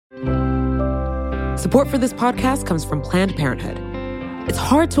Support for this podcast comes from Planned Parenthood. It's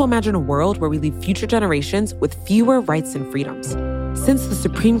hard to imagine a world where we leave future generations with fewer rights and freedoms. Since the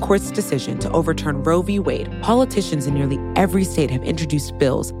Supreme Court's decision to overturn Roe v. Wade, politicians in nearly every state have introduced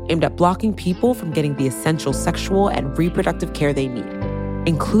bills aimed at blocking people from getting the essential sexual and reproductive care they need,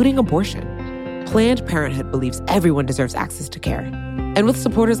 including abortion. Planned Parenthood believes everyone deserves access to care. And with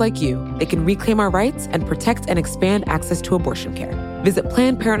supporters like you, they can reclaim our rights and protect and expand access to abortion care. Visit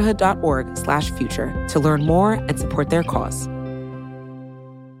PlannedParenthood.org/future to learn more and support their cause.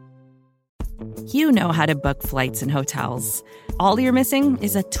 You know how to book flights and hotels. All you're missing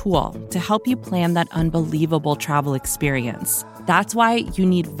is a tool to help you plan that unbelievable travel experience. That's why you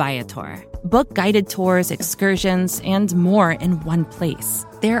need Viator. Book guided tours, excursions, and more in one place.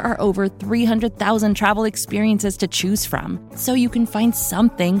 There are over 300,000 travel experiences to choose from, so you can find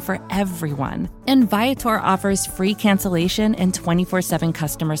something for everyone. And Viator offers free cancellation and 24/7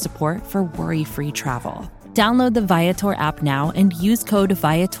 customer support for worry-free travel. Download the Viator app now and use code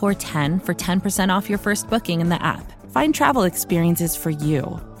Viator10 for 10% off your first booking in the app. Find travel experiences for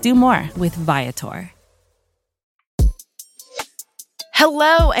you. Do more with Viator.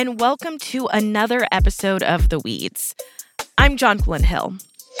 Hello, and welcome to another episode of The Weeds. I'm Jonquilyn Hill.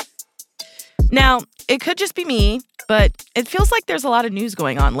 Now, it could just be me, but it feels like there's a lot of news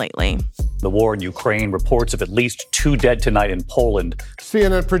going on lately. The war in Ukraine, reports of at least 2 dead tonight in Poland.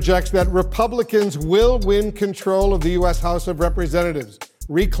 CNN projects that Republicans will win control of the U.S. House of Representatives,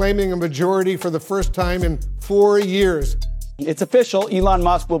 reclaiming a majority for the first time in 4 years. It's official. Elon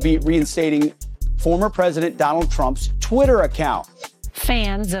Musk will be reinstating former President Donald Trump's Twitter account.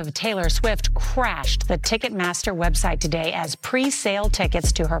 Fans of Taylor Swift crashed the Ticketmaster website today as pre-sale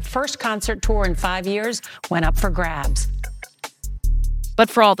tickets to her first concert tour in 5 years went up for grabs. But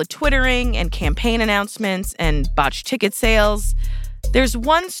for all the twittering and campaign announcements and botched ticket sales, there's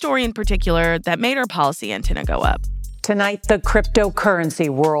one story in particular that made our policy antenna go up. Tonight, the cryptocurrency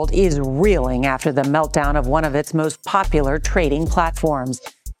world is reeling after the meltdown of one of its most popular trading platforms.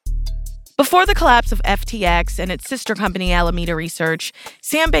 Before the collapse of FTX and its sister company Alameda Research,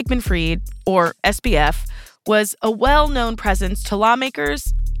 Sam Bankman-Fried, or SBF, was a well-known presence to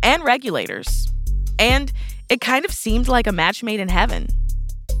lawmakers and regulators. And it kind of seemed like a match made in heaven.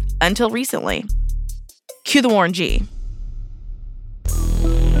 Until recently. Cue the Warren G.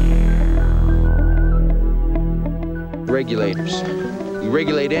 Regulators. We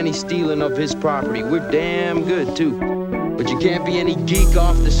regulate any stealing of his property. We're damn good, too. But you can't be any geek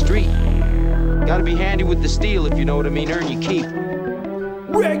off the street. Gotta be handy with the steel, if you know what I mean. Earn your keep.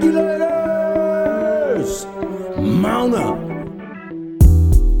 Regulators! Mount up!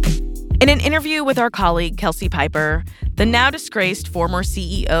 In an interview with our colleague, Kelsey Piper, the now disgraced former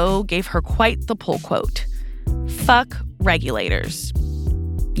CEO gave her quite the pull quote. Fuck regulators.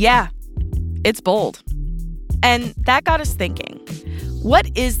 Yeah, it's bold. And that got us thinking. What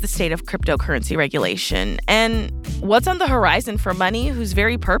is the state of cryptocurrency regulation? And what's on the horizon for money whose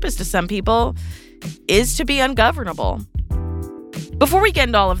very purpose to some people is to be ungovernable? Before we get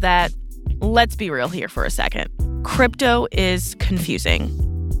into all of that, let's be real here for a second. Crypto is confusing.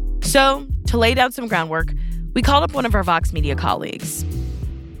 So, to lay down some groundwork, we called up one of our Vox Media colleagues.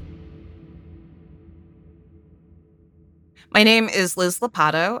 My name is Liz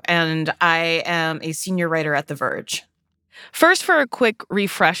Lopato, and I am a senior writer at The Verge. First, for a quick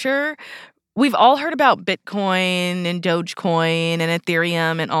refresher, we've all heard about Bitcoin and Dogecoin and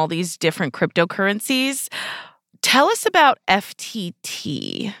Ethereum and all these different cryptocurrencies. Tell us about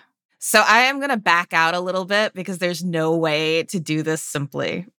FTT. So I am going to back out a little bit because there's no way to do this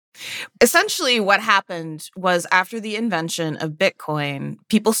simply. Essentially, what happened was after the invention of Bitcoin,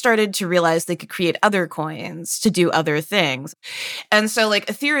 people started to realize they could create other coins to do other things. And so like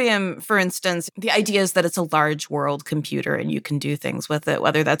Ethereum, for instance, the idea is that it's a large world computer and you can do things with it,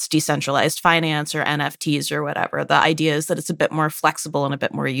 whether that's decentralized finance or NFTs or whatever. The idea is that it's a bit more flexible and a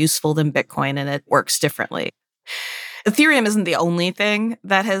bit more useful than Bitcoin, and it works differently. Ethereum isn't the only thing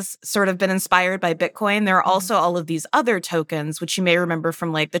that has sort of been inspired by Bitcoin. There are also all of these other tokens, which you may remember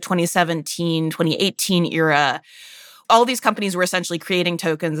from like the 2017, 2018 era. All these companies were essentially creating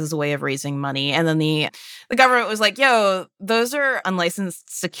tokens as a way of raising money. And then the government was like, yo, those are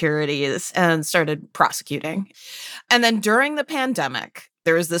unlicensed securities, and started prosecuting. And then during the pandemic,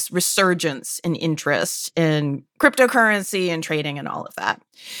 there was this resurgence in interest in cryptocurrency and trading and all of that.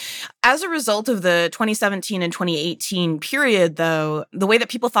 As a result of the 2017 and 2018 period, though, the way that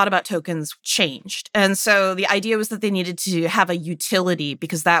people thought about tokens changed. And so the idea was that they needed to have a utility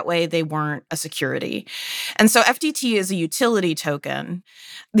because that way they weren't a security. And so FTT is a utility token.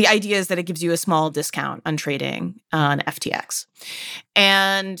 The idea is that it gives you a small discount on trading on FTX.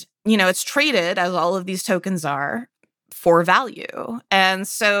 And, it's traded, as all of these tokens are, for value. And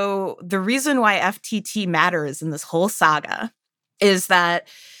so the reason why FTT matters in this whole saga is that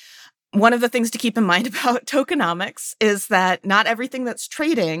one of the things to keep in mind about tokenomics is that not everything that's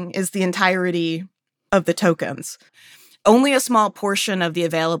trading is the entirety of the tokens. Only a small portion of the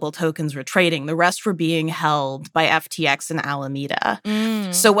available tokens were trading. The rest were being held by FTX and Alameda.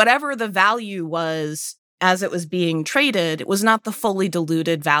 So whatever the value was as it was being traded, it was not the fully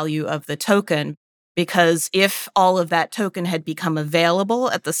diluted value of the token. Because if all of that token had become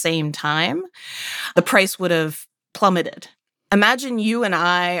available at the same time, the price would have plummeted. Imagine you and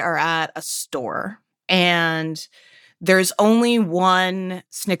I are at a store and there's only one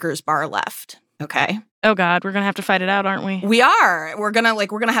Snickers bar left, okay? Oh God, we're going to have to fight it out, aren't we? We are. We're going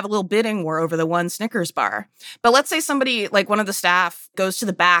to have a little bidding war over the one Snickers bar. But let's say somebody, like one of the staff, goes to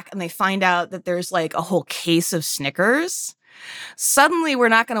the back and they find out that there's like a whole case of Snickers. Suddenly, we're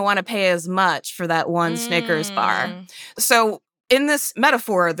not going to want to pay as much for that one Snickers bar. So in this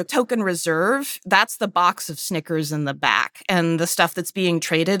metaphor, the token reserve, that's the box of Snickers in the back. And the stuff that's being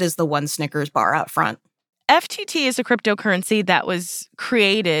traded is the one Snickers bar out front. FTT is a cryptocurrency that was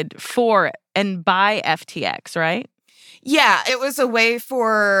created for and by FTX, right? Yeah, it was a way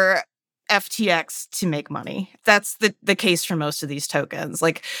for FTX to make money. That's the case for most of these tokens.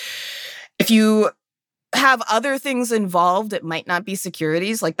 Like, if you have other things involved, it might not be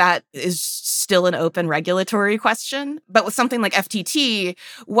securities. Like, that is still an open regulatory question. But with something like FTT,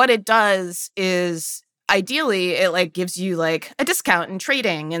 what it does is ideally it like gives you like a discount in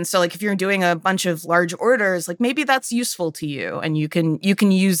trading. And so like if you're doing a bunch of large orders, like maybe that's useful to you and you can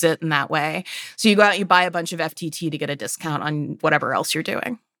use it in that way. So you go out and you buy a bunch of FTT to get a discount on whatever else you're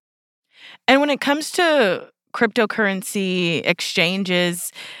doing. And when it comes to cryptocurrency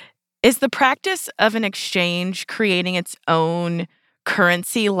exchanges, is the practice of an exchange creating its own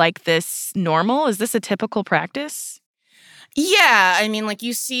currency like this normal? Is this a typical practice? Yeah, I mean, like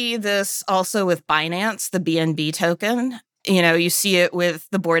you see this also with Binance, the BNB token. You know, you see it with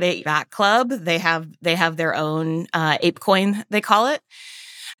the Bored Ape Yacht Club. They have their own ApeCoin, they call it.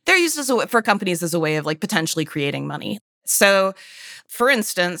 They're used for companies as a way of like potentially creating money. So, for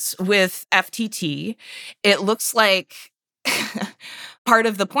instance, with FTT, it looks like part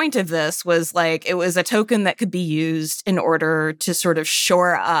of the point of this was like it was a token that could be used in order to sort of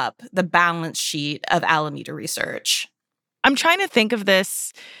shore up the balance sheet of Alameda Research. I'm trying to think of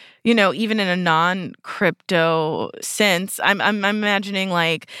this, you know, even in a non-crypto sense. I'm imagining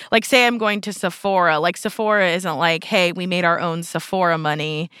like say I'm going to Sephora. Like Sephora isn't like, hey, we made our own Sephora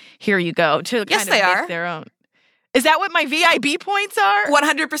money. Here you go. To yes, kind they of are. Make their own. Is that what my VIB points are?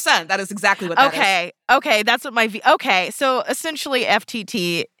 100%. That is exactly what that is. Okay, that's what okay, so essentially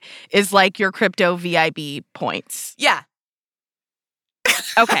FTT is like your crypto VIB points. Yeah.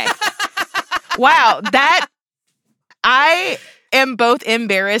 Okay. Wow, I am both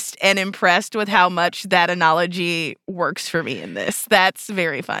embarrassed and impressed with how much that analogy works for me in this. That's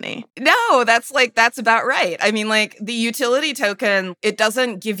very funny. No, that's about right. I mean, like the utility token, it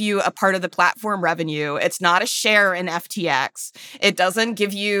doesn't give you a part of the platform revenue. It's not a share in FTX. It doesn't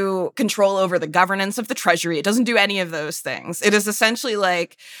give you control over the governance of the treasury. It doesn't do any of those things. It is essentially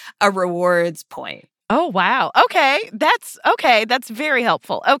like a rewards point. Oh, wow. Okay. That's very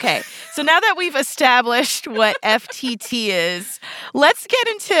helpful. Okay. So now that we've established what FTT is, let's get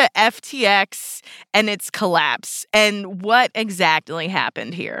into FTX and its collapse and what exactly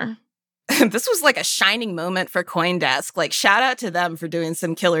happened here. This was like a shining moment for CoinDesk. Like, shout out to them for doing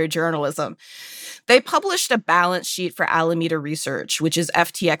some killer journalism. They published a balance sheet for Alameda Research, which is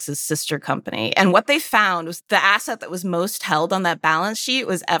FTX's sister company. And what they found was the asset that was most held on that balance sheet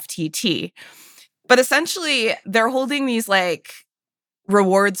was FTT. But essentially, they're holding these like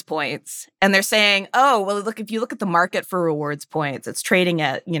rewards points and they're saying, oh, well, look, if you look at the market for rewards points, it's trading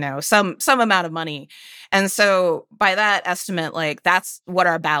at, you know, some amount of money. And so by that estimate, like that's what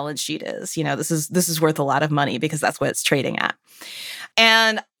our balance sheet is. You know, this is worth a lot of money because that's what it's trading at.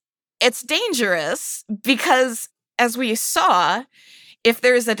 And it's dangerous because as we saw, if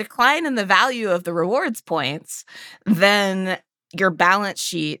there's a decline in the value of the rewards points, then your balance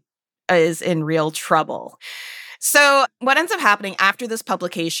sheet is in real trouble. So what ends up happening after this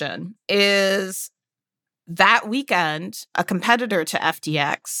publication is That weekend, a competitor to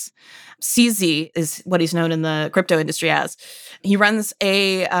FTX, CZ is what he's known in the crypto industry as, he runs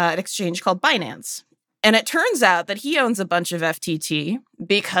an exchange called Binance. And it turns out that he owns a bunch of FTT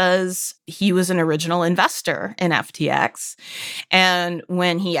because he was an original investor in FTX. And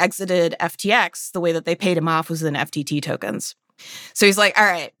when he exited FTX, the way that they paid him off was in FTT tokens. So he's like, all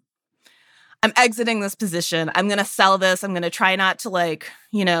right, I'm exiting this position. I'm going to sell this. I'm going to try not to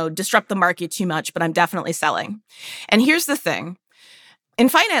disrupt the market too much, but I'm definitely selling. And here's the thing. In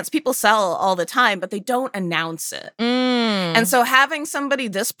finance, people sell all the time, but they don't announce it. And so having somebody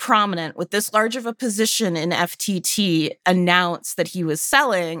this prominent with this large of a position in FTT announce that he was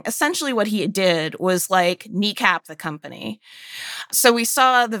selling, essentially what he did was kneecap the company. So we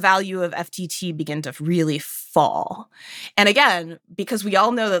saw the value of FTT begin to really fall. And again, because we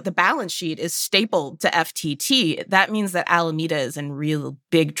all know that the balance sheet is stapled to FTT, that means that Alameda is in real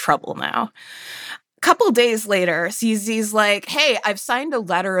big trouble now. Couple days later, CZ's like, hey, I've signed a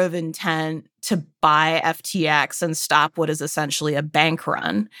letter of intent to buy FTX and stop what is essentially a bank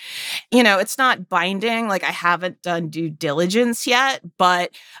run. It's not binding. I haven't done due diligence yet,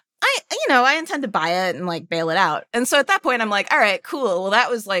 but I intend to buy it and bail it out. And so at that point, I'm like, all right, cool. Well, that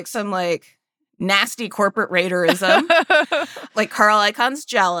was some nasty corporate raiderism. Carl Icahn's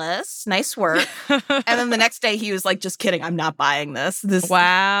jealous. Nice work. And then the next day he was like, just kidding. I'm not buying this.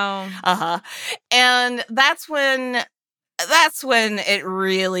 Wow. And that's when it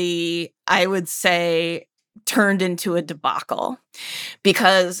really, I would say, turned into a debacle,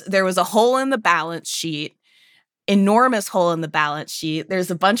 because there was a hole in the balance sheet. Enormous hole in the balance sheet.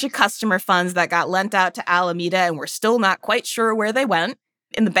 There's a bunch of customer funds that got lent out to Alameda, and we're still not quite sure where they went.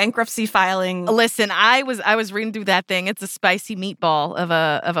 In the bankruptcy filing. Listen, I was reading through that thing. It's a spicy meatball of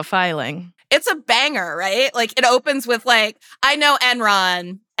a filing. It's a banger, right? It opens with I know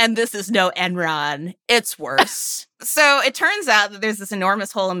Enron, and this is no Enron. It's worse. So it turns out that there's this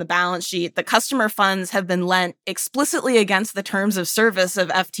enormous hole in the balance sheet. The customer funds have been lent explicitly against the terms of service of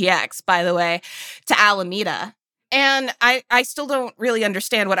FTX, by the way, to Alameda. And I still don't really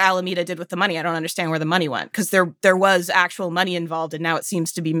understand what Alameda did with the money. I don't understand where the money went, because there was actual money involved, and now it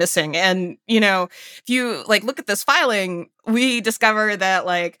seems to be missing. And, if you look at this filing, we discover that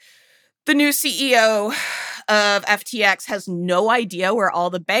the new CEO of FTX has no idea where all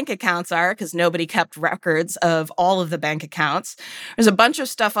the bank accounts are, because nobody kept records of all of the bank accounts. There's a bunch of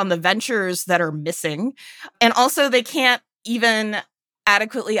stuff on the ventures that are missing. And also they can't even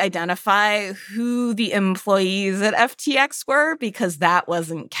adequately identify who the employees at FTX were, because that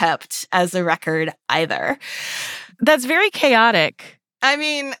wasn't kept as a record either. That's very chaotic. I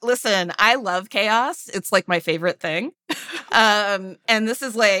mean, listen, I love chaos. It's my favorite thing. And this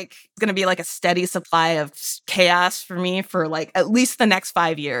is going to be a steady supply of chaos for me for at least the next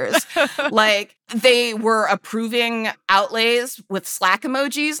 5 years. They were approving outlays with Slack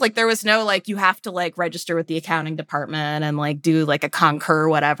emojis. There was no you have to register with the accounting department and do a Concur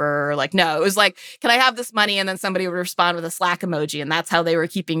whatever. No, it was can I have this money? And then somebody would respond with a Slack emoji, and that's how they were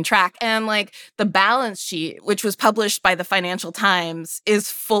keeping track. And the balance sheet, which was published by the Financial Times, is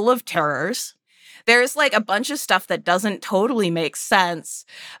full of terrors. There's a bunch of stuff that doesn't totally make sense.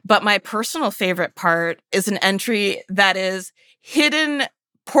 But my personal favorite part is an entry that is hidden,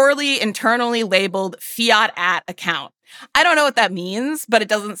 poorly internally labeled fiat at account. I don't know what that means, but it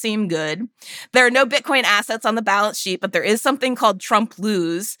doesn't seem good. There are no Bitcoin assets on the balance sheet, but there is something called Trump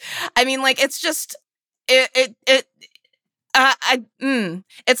lose. I mean, it's just, it's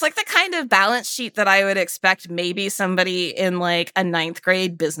the kind of balance sheet that I would expect maybe somebody in a ninth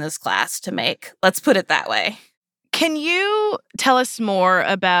grade business class to make. Let's put it that way. Can you tell us more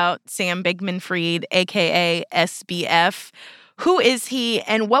about Sam Bankman-Fried, aka SBF? Who is he,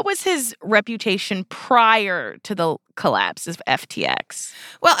 and what was his reputation prior to the collapse of FTX?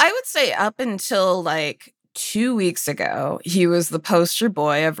 Well, I would say up until 2 weeks ago, he was the poster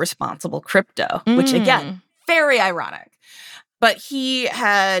boy of responsible crypto, which again, very ironic. But he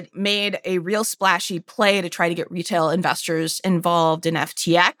had made a real splashy play to try to get retail investors involved in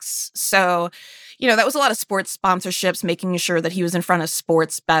FTX. So, that was a lot of sports sponsorships, making sure that he was in front of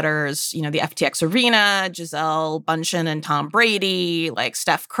sports bettors, the FTX Arena, Gisele Bündchen and Tom Brady,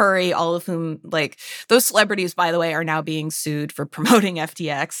 Steph Curry, all of whom, those celebrities, by the way, are now being sued for promoting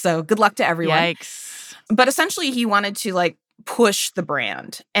FTX. So good luck to everyone. Yikes. But essentially, he wanted to, push the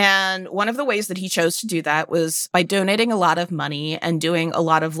brand. And one of the ways that he chose to do that was by donating a lot of money and doing a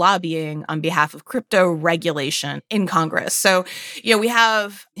lot of lobbying on behalf of crypto regulation in Congress. So, we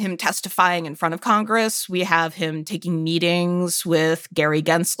have him testifying in front of Congress. We have him taking meetings with Gary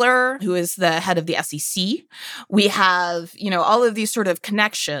Gensler, who is the head of the SEC. We have, all of these sort of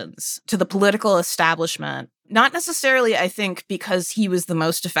connections to the political establishment. Not necessarily, I think, because he was the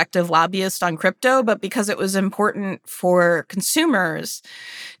most effective lobbyist on crypto, but because it was important for consumers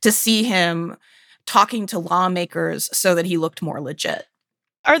to see him talking to lawmakers so that he looked more legit.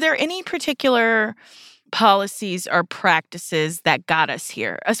 Are there any particular policies or practices that got us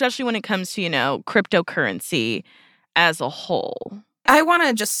here, especially when it comes to, cryptocurrency as a whole? I want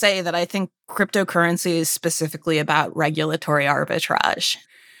to just say that I think cryptocurrency is specifically about regulatory arbitrage.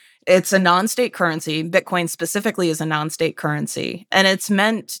 It's a non-state currency. Bitcoin specifically is a non-state currency, and it's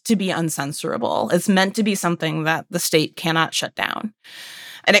meant to be uncensorable. It's meant to be something that the state cannot shut down.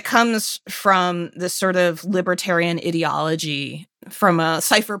 And it comes from this sort of libertarian ideology from a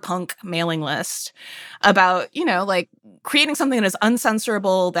cypherpunk mailing list about, creating something that is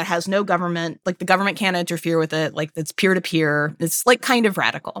uncensorable, that has no government, like the government can't interfere with it, like that's peer-to-peer. It's kind of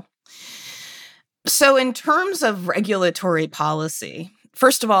radical. So in terms of regulatory policy,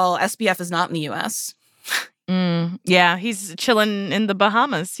 first of all, SBF is not in the U.S. Yeah, he's chilling in the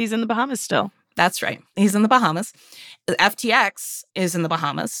Bahamas. He's in the Bahamas still. That's right. He's in the Bahamas. FTX is in the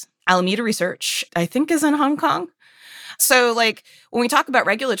Bahamas. Alameda Research, I think, is in Hong Kong. So, when we talk about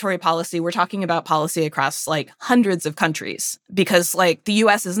regulatory policy, we're talking about policy across, hundreds of countries because, the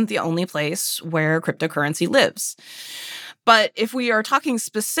U.S. isn't the only place where cryptocurrency lives. But if we are talking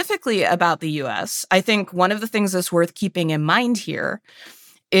specifically about the U.S., I think one of the things that's worth keeping in mind here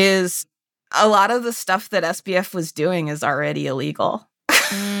is a lot of the stuff that SBF was doing is already illegal.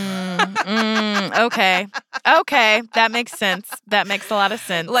 Okay. That makes sense. That makes a lot of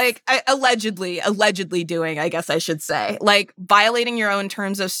sense. Allegedly doing, I guess I should say. Violating your own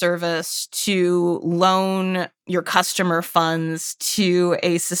terms of service to loan your customer funds to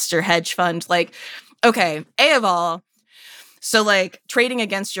a sister hedge fund. A of all, so, trading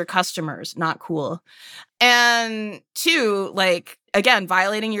against your customers, not cool. And two, again,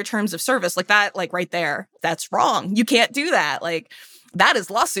 violating your terms of service, that, right there, that's wrong. You can't do that. That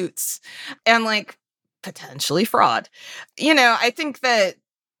is lawsuits and, potentially fraud. I think that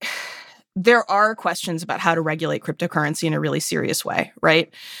there are questions about how to regulate cryptocurrency in a really serious way,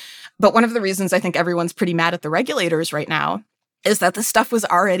 right? But one of the reasons I think everyone's pretty mad at the regulators right now is that this stuff was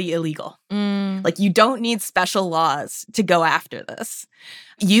already illegal. You don't need special laws to go after this.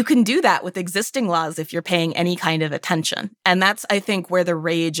 You can do that with existing laws if you're paying any kind of attention. And that's, I think, where the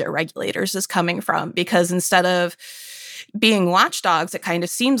rage at regulators is coming from, because instead of being watchdogs, it kind of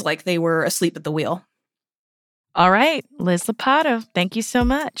seems like they were asleep at the wheel. All right, Liz Lopatto, thank you so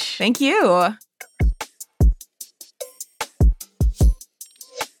much. Thank you.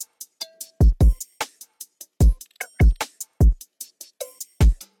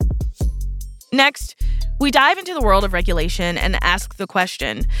 Next, we dive into the world of regulation and ask the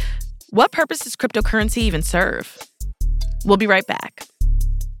question, what purpose does cryptocurrency even serve? We'll be right back.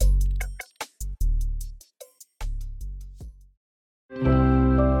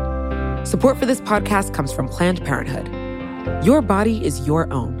 Support for this podcast comes from Planned Parenthood. Your body is your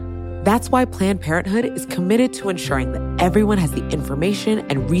own. That's why Planned Parenthood is committed to ensuring that everyone has the information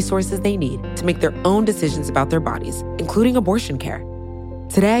and resources they need to make their own decisions about their bodies, including abortion care.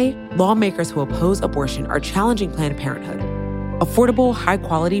 Today, lawmakers who oppose abortion are challenging Planned Parenthood. Affordable,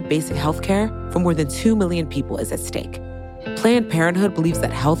 high-quality basic health care for more than 2 million people is at stake. Planned Parenthood believes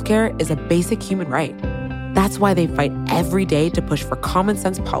that health care is a basic human right. That's why they fight every day to push for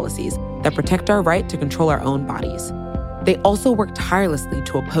common-sense policies that protect our right to control our own bodies. They also work tirelessly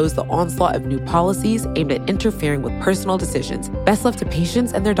to oppose the onslaught of new policies aimed at interfering with personal decisions best left to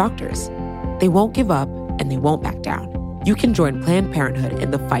patients and their doctors. They won't give up, and they won't back down. You can join Planned Parenthood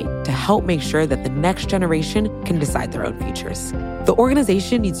in the fight to help make sure that the next generation can decide their own futures. The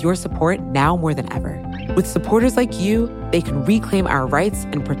organization needs your support now more than ever. With supporters like you, they can reclaim our rights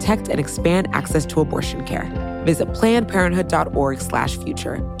and protect and expand access to abortion care. Visit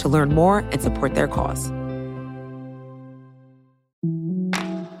PlannedParenthood.org/future to learn more and support their cause.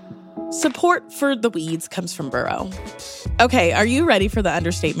 Support for The Weeds comes from Burrow. Okay, are you ready for the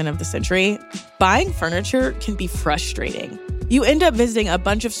understatement of the century? Buying furniture can be frustrating. You end up visiting a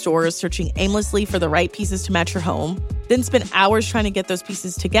bunch of stores searching aimlessly for the right pieces to match your home, then spend hours trying to get those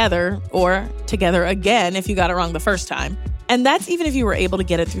pieces together, or together again if you got it wrong the first time. And that's even if you were able to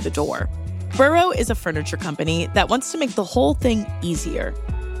get it through the door. Burrow is a furniture company that wants to make the whole thing easier.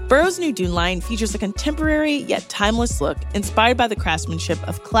 Burrow's new Dune line features a contemporary yet timeless look inspired by the craftsmanship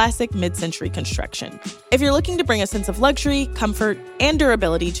of classic mid-century construction. If you're looking to bring a sense of luxury, comfort, and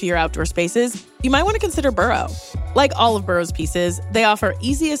durability to your outdoor spaces, you might want to consider Burrow. Like all of Burrow's pieces, they offer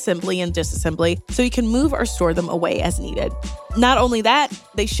easy assembly and disassembly so you can move or store them away as needed. Not only that,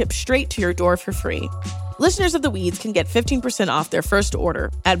 they ship straight to your door for free. Listeners of The Weeds can get 15% off their first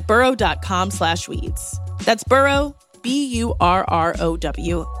order at burrow.com/weeds. That's Burrow,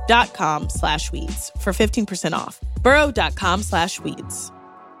 BURROW.com/weeds for 15% off. Burrow.com/weeds.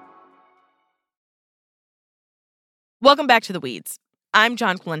 Welcome back to The Weeds. I'm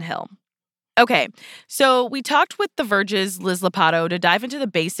Jonquilyn Hill. Okay, so we talked with The Verge's Liz Lopatto to dive into the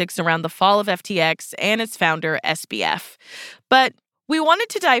basics around the fall of FTX and its founder, SBF. But we wanted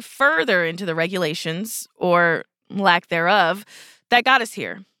to dive further into the regulations, or lack thereof, that got us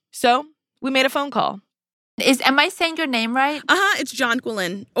here. So we made a phone call. Am I saying your name right? It's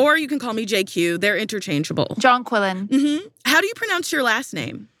Jonquilyn, or you can call me JQ. They're interchangeable. Jonquilyn. Mm-hmm. How do you pronounce your last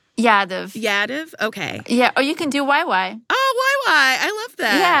name? Yadav. Yadav? Okay. Yeah, or you can do YY. Oh, YY. I love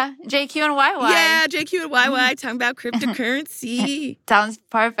that. Yeah, JQ and YY. Yeah, JQ and YY talking about cryptocurrency. Sounds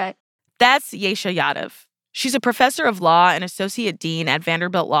perfect. That's Yesha Yadav. She's a professor of law and associate dean at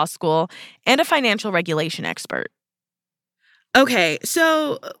Vanderbilt Law School and a financial regulation expert. Okay,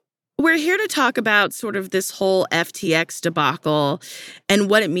 so we're here to talk about sort of this whole FTX debacle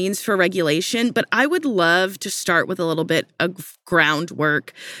and what it means for regulation, but I would love to start with a little bit of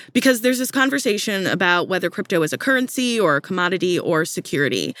groundwork because there's this conversation about whether crypto is a currency or a commodity or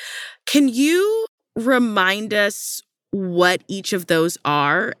security. Can you remind us what each of those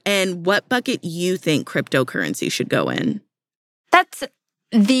are and what bucket you think cryptocurrency should go in? That's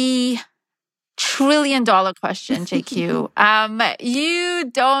the trillion-dollar question, JQ. You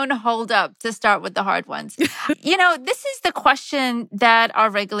don't hold up to start with the hard ones. This is the question that our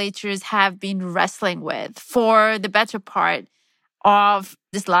regulators have been wrestling with for the better part of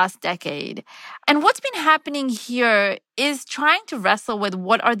this last decade. And what's been happening here is trying to wrestle with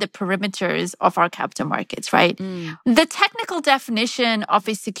what are the perimeters of our capital markets, right? The technical definition of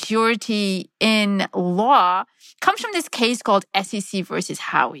a security in law comes from this case called SEC versus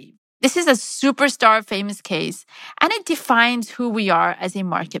Howey. This is a superstar famous case, and it defines who we are as a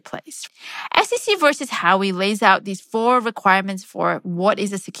marketplace. SEC versus Howey lays out these 4 requirements for what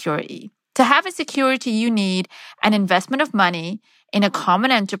is a security. To have a security, you need an investment of money in a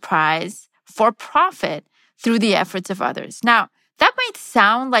common enterprise for profit through the efforts of others. Now, that might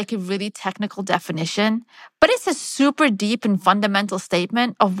sound like a really technical definition, but it's a super deep and fundamental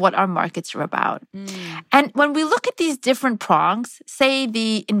statement of what our markets are about. And when we look at these different prongs, say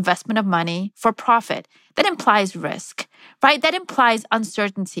the investment of money for profit, that implies risk, right? That implies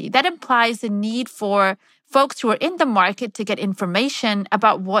uncertainty. That implies the need for folks who are in the market to get information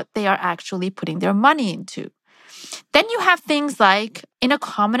about what they are actually putting their money into. Then you have things like in a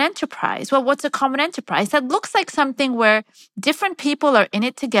common enterprise. Well, what's a common enterprise? That looks like something where different people are in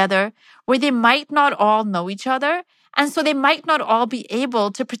it together, where they might not all know each other, and so they might not all be able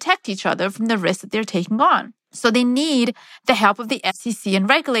to protect each other from the risk that they're taking on. So they need the help of the SEC and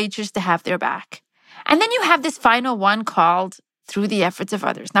regulators to have their back. And then you have this final one called through the efforts of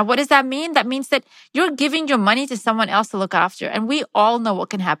others. Now, what does that mean? That means that you're giving your money to someone else to look after. And we all know what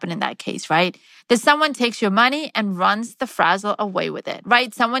can happen in that case, right? That someone takes your money and runs the frazzle away with it,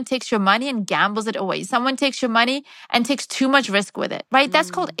 right? Someone takes your money and gambles it away. Someone takes your money and takes too much risk with it, right?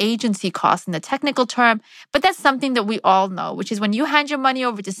 That's called agency cost in the technical term. But that's something that we all know, which is when you hand your money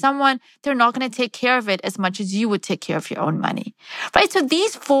over to someone, they're not going to take care of it as much as you would take care of your own money, right? So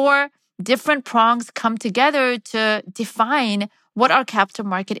these 4 different prongs come together to define what our capital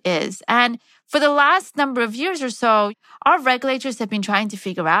market is. And for the last number of years or so, our regulators have been trying to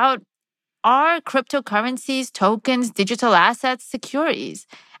figure out, are cryptocurrencies, tokens, digital assets, securities?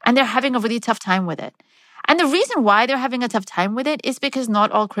 And they're having a really tough time with it. And the reason why they're having a tough time with it is because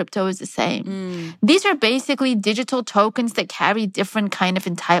not all crypto is the same. These are basically digital tokens that carry different kind of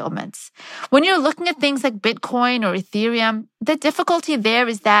entitlements. When you're looking at things like Bitcoin or Ethereum, the difficulty there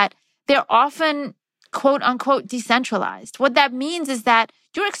is that they're often quote unquote decentralized. What that means is that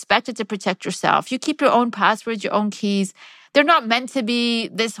you're expected to protect yourself. You keep your own passwords, your own keys. They're not meant to be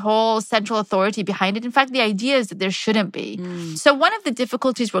this whole central authority behind it. In fact, the idea is that there shouldn't be. So one of the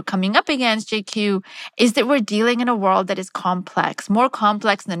difficulties we're coming up against, JQ, is that we're dealing in a world that is complex, more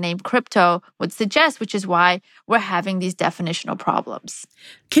complex than the name crypto would suggest, which is why we're having these definitional problems.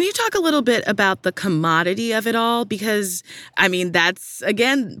 Can you talk a little bit about the commodity of it all? Because, that's,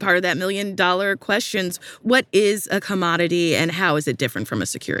 again, part of that $1 million questions. What is a commodity and how is it different from a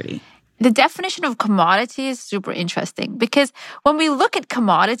security? the definition of commodity is super interesting because when we look at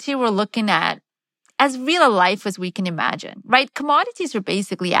commodity, we're looking at as real a life as we can imagine, right? Commodities are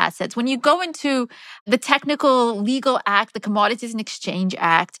basically assets. When you go into the technical legal act, the Commodities and Exchange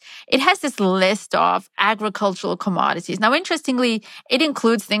Act, it has this list of agricultural commodities. Now, interestingly, it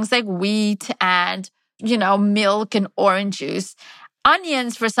includes things like wheat and, milk and orange juice.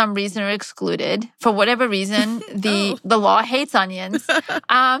 Onions, for some reason, are excluded. For whatever reason, the law hates onions.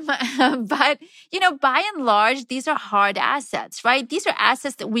 But, by and large, these are hard assets, right? These are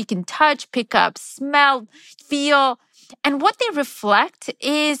assets that we can touch, pick up, smell, feel. And what they reflect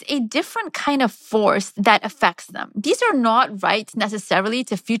is a different kind of force that affects them. These are not rights necessarily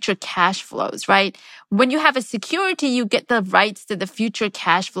to future cash flows, right? When you have a security, you get the rights to the future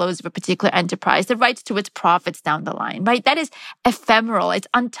cash flows of a particular enterprise, the rights to its profits down the line, right? That is ephemeral, it's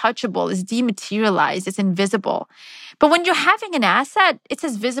untouchable, it's dematerialized, it's invisible. But when you're having an asset, it's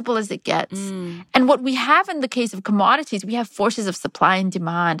as visible as it gets. And what we have in the case of commodities, we have forces of supply and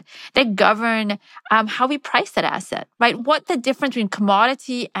demand that govern how we price that asset, right? What the difference between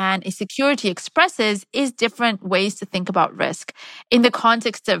commodity and a security expresses is different ways to think about risk. In the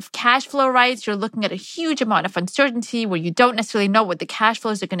context of cash flow rights, you're looking at a huge amount of uncertainty where you don't necessarily know what the cash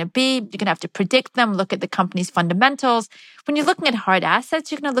flows are going to be. You're going to have to predict them, look at the company's fundamentals. When you're looking at hard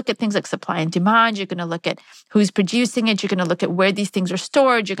assets, you're going to look at things like supply and demand. You're going to look at who's producing it. You're going to look at where these things are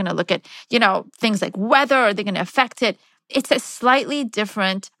stored. You're going to look at, things like weather. Are they going to affect it? It's a slightly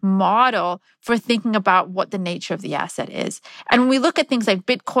different model for thinking about what the nature of the asset is. And when we look at things like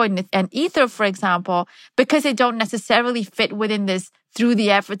Bitcoin and Ether, for example, because they don't necessarily fit within this through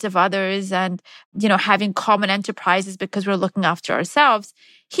the efforts of others and, having common enterprises because we're looking after ourselves,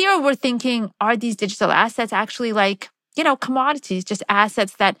 here we're thinking, are these digital assets actually like, commodities, just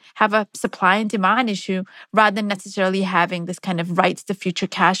assets that have a supply and demand issue rather than necessarily having this kind of rights to future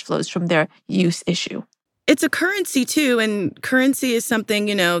cash flows from their use issue? It's a currency too, and currency is something,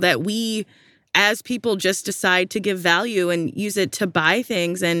 that we as people just decide to give value and use it to buy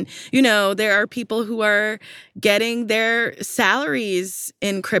things. And, there are people who are getting their salaries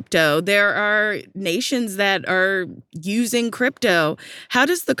in crypto. There are nations that are using crypto. How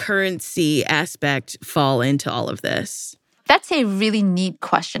does the currency aspect fall into all of this? That's a really neat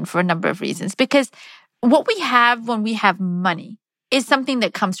question for a number of reasons, because what we have when we have money is something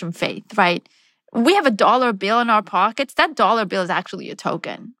that comes from faith, right? We have a dollar bill in our pockets. That dollar bill is actually a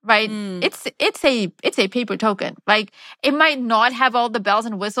token, right? It's a paper token. Like, it might not have all the bells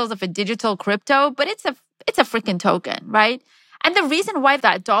and whistles of a digital crypto, but it's a freaking token, right? And the reason why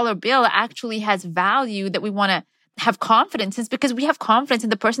that dollar bill actually has value that we want to have confidence is because we have confidence in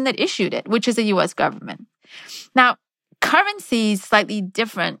the person that issued it, which is the US government. Now, currency is slightly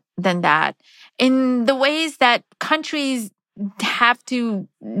different than that in the ways that countries have to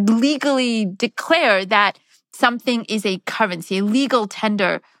legally declare that something is a currency, a legal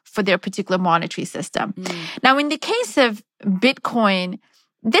tender for their particular monetary system. Now, in the case of Bitcoin,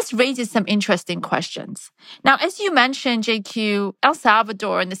 this raises some interesting questions. Now, as you mentioned, JQ, El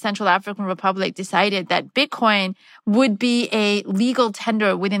Salvador and the Central African Republic decided that Bitcoin would be a legal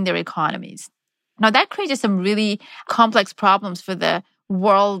tender within their economies. Now, that created some really complex problems for the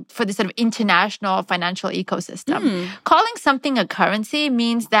world, for the sort of international financial ecosystem. Calling something a currency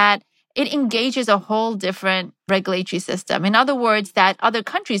means that it engages a whole different regulatory system. In other words, that other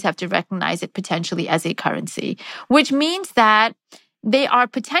countries have to recognize it potentially as a currency, which means that they are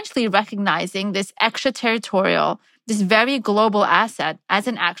potentially recognizing this extraterritorial, this very global asset as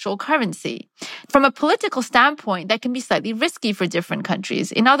an actual currency. From a political standpoint, that can be slightly risky for different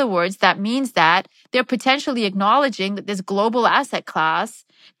countries. In other words, that means that they're potentially acknowledging that this global asset class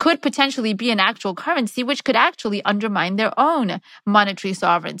could potentially be an actual currency, which could actually undermine their own monetary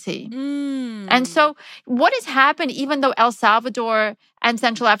sovereignty. And so what has happened, even though El Salvador and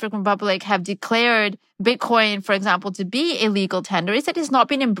Central African Republic have declared Bitcoin, for example, to be a legal tender, is that it's not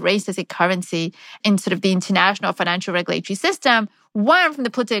been embraced as a currency in sort of the international financial regulatory system. One, from the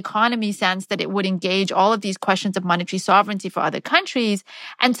political economy sense that it would engage all of these questions of monetary sovereignty for other countries.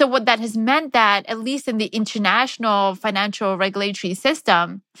 And so what that has meant that, at least in the international financial regulatory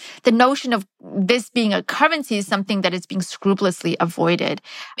system, the notion of this being a currency is something that is being scrupulously avoided.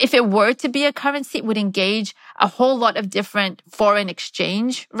 If it were to be a currency, it would engage a whole lot of different foreign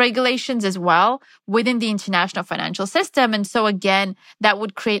exchange regulations as well within the international financial system. And so again, that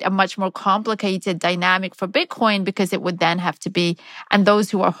would create a much more complicated dynamic for Bitcoin, because it would then have to be, and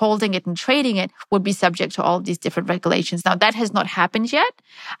those who are holding it and trading it would be subject to all of these different regulations. Now, that has not happened yet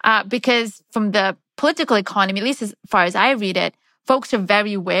because from the political economy, at least as far as I read it, folks are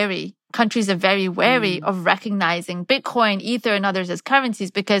very wary. Countries are very wary of recognizing Bitcoin, Ether, and others as currencies,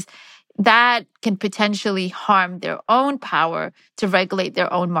 because that can potentially harm their own power to regulate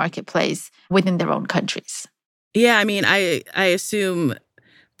their own marketplace within their own countries. Yeah, I mean, I assume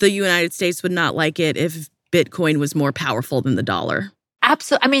the United States would not like it if Bitcoin was more powerful than the dollar.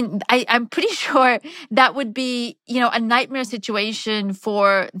 Absolutely. I mean, I'm pretty sure that would be, a nightmare situation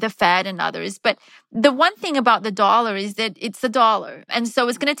for the Fed and others. But the one thing about the dollar is that it's the dollar. And so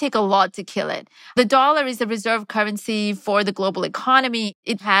it's going to take a lot to kill it. The dollar is the reserve currency for the global economy.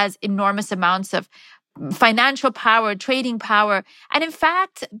 It has enormous amounts of financial power, trading power. And in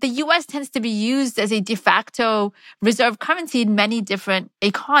fact, the US tends to be used as a de facto reserve currency in many different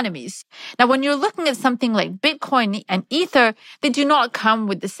economies. Now, when you're looking at something like Bitcoin and Ether, they do not come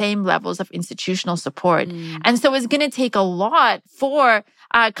with the same levels of institutional support. And so it's going to take a lot for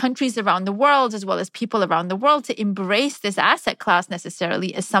countries around the world, as well as people around the world, to embrace this asset class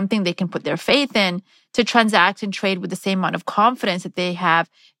necessarily as something they can put their faith in to transact and trade with the same amount of confidence that they have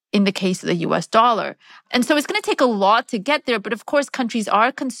in the case of the US dollar. And so it's going to take a lot to get there. But of course, countries are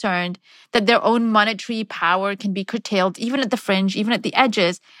concerned that their own monetary power can be curtailed, even at the fringe, even at the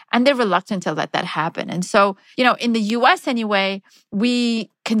edges, and they're reluctant to let that happen. And so, in the US anyway, we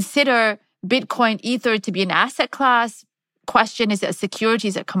consider Bitcoin, Ether to be an asset class. Question, is it a security,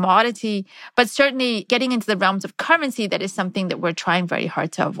 is it a commodity? But certainly getting into the realms of currency, that is something that we're trying very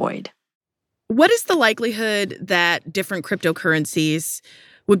hard to avoid. What is the likelihood that different cryptocurrencies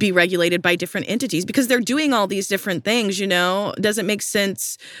would be regulated by different entities? Because they're doing all these different things, Does it make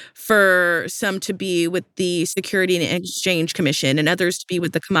sense for some to be with the Security and Exchange Commission and others to be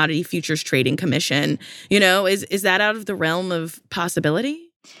with the Commodity Futures Trading Commission? Is that out of the realm of possibility?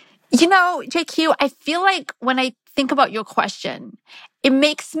 JQ, I feel like when I think about your question, it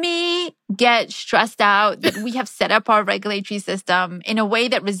makes me get stressed out that we have set up our regulatory system in a way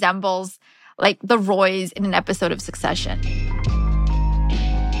that resembles like the Roys in an episode of Succession.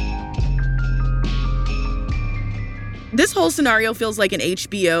 This whole scenario feels like an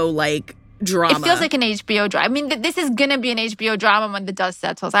HBO drama. It feels like an HBO drama. I mean, this is going to be an HBO drama when the dust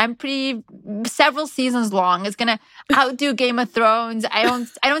settles. Several seasons long. It's going to outdo Game of Thrones. I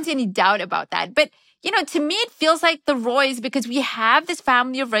don't see any doubt about that. But, to me, it feels like the Roys because we have this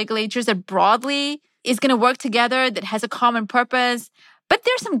family of regulators that broadly is going to work together, that has a common purpose. But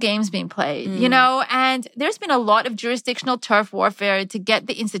there's some games being played, and there's been a lot of jurisdictional turf warfare to get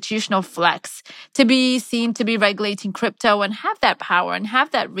the institutional flex to be seen to be regulating crypto and have that power and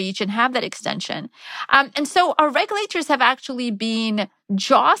have that reach and have that extension. And so our regulators have actually been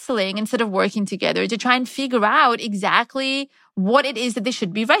jostling instead of working together to try and figure out exactly what it is that they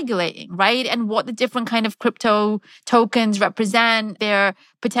should be regulating, right? And what the different kind of crypto tokens represent, their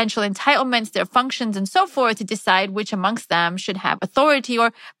potential entitlements, their functions, and so forth, to decide which amongst them should have authority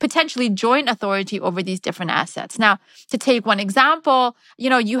or potentially joint authority over these different assets. Now, to take one example,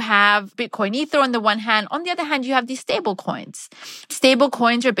 you have Bitcoin Ether on the one hand. On the other hand, you have these stable coins. Stable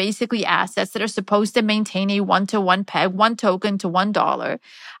coins are basically assets that are supposed to maintain a one-to-one peg, one token to $1.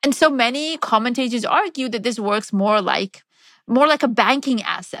 And so many commentators argue that this works more like a banking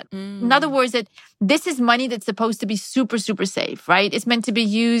asset. In other words, that this is money that's supposed to be super, super safe, right? It's meant to be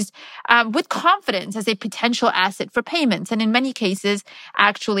used with confidence as a potential asset for payments. And in many cases,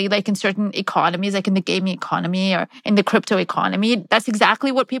 actually, like in certain economies, like in the gaming economy or in the crypto economy, that's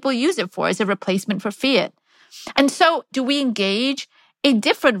exactly what people use it for, as a replacement for fiat. And so do we engage a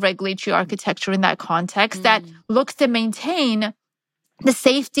different regulatory architecture in that context that looks to maintain the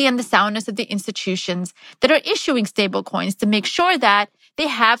safety and the soundness of the institutions that are issuing stablecoins to make sure that they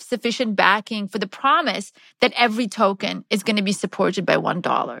have sufficient backing for the promise that every token is going to be supported by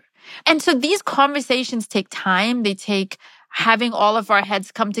 $1. And so these conversations take time. They take having all of our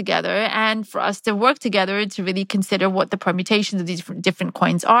heads come together and for us to work together to really consider what the permutations of these different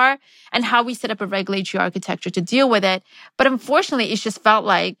coins are and how we set up a regulatory architecture to deal with it. But unfortunately, it's just felt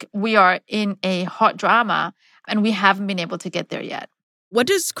like we are in a hot drama and we haven't been able to get there yet. What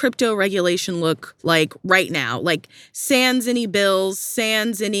does crypto regulation look like right now? Like, sans any bills,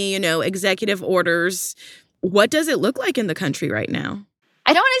 sans any, executive orders. What does it look like in the country right now?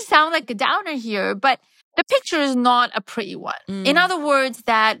 I don't want to sound like a downer here, but the picture is not a pretty one. In other words,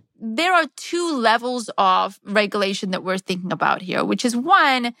 that there are two levels of regulation that we're thinking about here, which is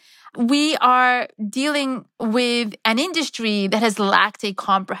one, we are dealing with an industry that has lacked a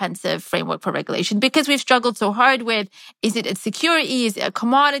comprehensive framework for regulation because we've struggled so hard with, is it a security? Is it a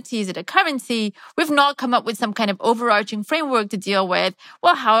commodity? Is it a currency? We've not come up with some kind of overarching framework to deal with,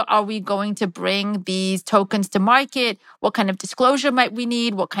 well, how are we going to bring these tokens to market? What kind of disclosure might we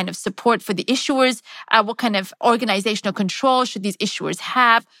need? What kind of support for the issuers? What kind of organizational control should these issuers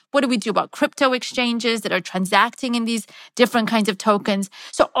have? What do we do about crypto exchanges that are transacting in these different kinds of tokens?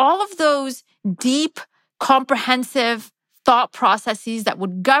 So all of those deep, comprehensive thought processes that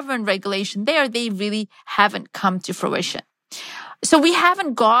would govern regulation there, they really haven't come to fruition. So we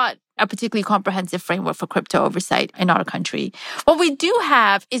haven't got a particularly comprehensive framework for crypto oversight in our country. What we do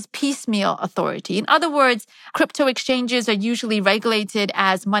have is piecemeal authority. In other words, crypto exchanges are usually regulated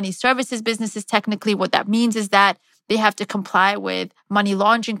as money services businesses. Technically, what that means is that they have to comply with money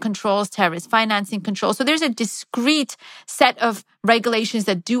laundering controls, terrorist financing controls. So there's a discrete set of regulations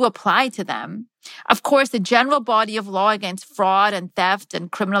that do apply to them. Of course, the general body of law against fraud and theft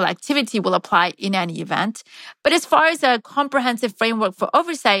and criminal activity will apply in any event. But as far as a comprehensive framework for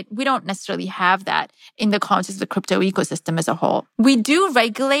oversight, we don't necessarily have that in the context of the crypto ecosystem as a whole. We do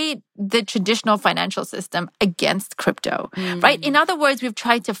regulate the traditional financial system against crypto, right? In other words, we've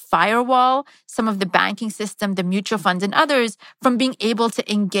tried to firewall some of the banking system, the mutual funds and others from being able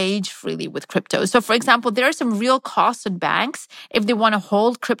to engage freely with crypto. So for example, there are some real costs on banks if they want to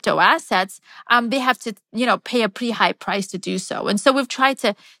hold crypto assets. They have to, pay a pretty high price to do so. And so we've tried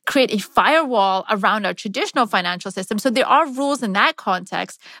to create a firewall around our traditional financial system. So there are rules in that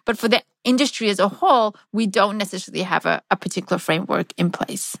context, but for the industry as a whole, we don't necessarily have a particular framework in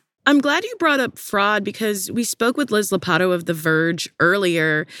place. I'm glad you brought up fraud because we spoke with Liz Lopatto of The Verge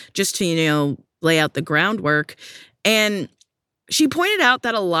earlier just to, lay out the groundwork. And she pointed out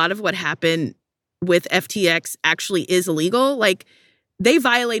that a lot of what happened with FTX actually is illegal. Like, they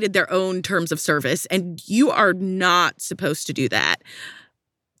violated their own terms of service, and you are not supposed to do that.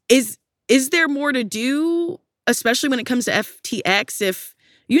 Is there more to do, especially when it comes to FTX, if,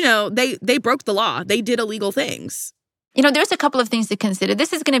 they broke the law, they did illegal things? There's a couple of things to consider.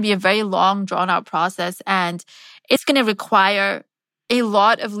 This is going to be a very long, drawn-out process, and it's going to require a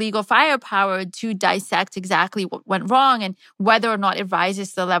lot of legal firepower to dissect exactly what went wrong and whether or not it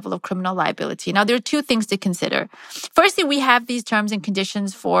rises to the level of criminal liability. Now, there are two things to consider. Firstly, we have these terms and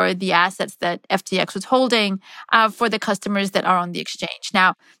conditions for the assets that FTX was holding for the customers that are on the exchange.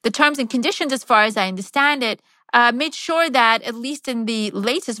 Now, the terms and conditions, as far as I understand it, made sure that, at least in the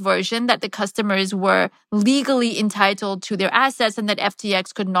latest version, that the customers were legally entitled to their assets and that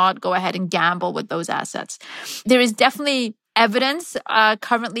FTX could not go ahead and gamble with those assets. There is definitely evidence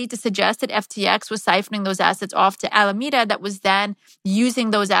currently to suggest that FTX was siphoning those assets off to Alameda that was then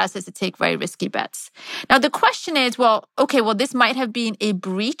using those assets to take very risky bets. Now, the question is, this might have been a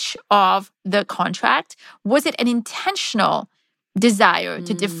breach of the contract. Was it an intentional desire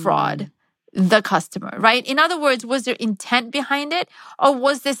to defraud the customer, right? In other words, was there intent behind it, or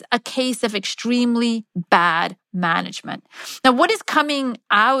was this a case of extremely bad management? Now, what is coming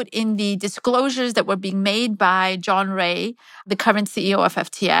out in the disclosures that were being made by John Ray, the current CEO of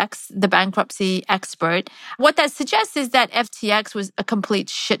FTX, the bankruptcy expert, what that suggests is that FTX was a complete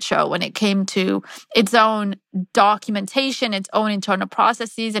shit show when it came to its own documentation, its own internal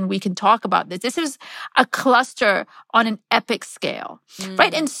processes, and we can talk about this. This is a cluster on an epic scale,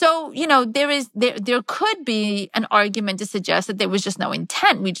 right? And so, there could be an argument to suggest that there was just no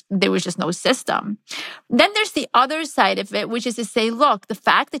intent, there was just no system. Then there's the other side of it, which is to say, look, the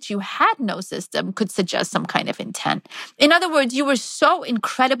fact that you had no system could suggest some kind of intent. In other words, you were so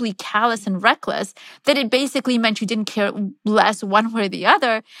incredibly callous and reckless that it basically meant you didn't care less one way or the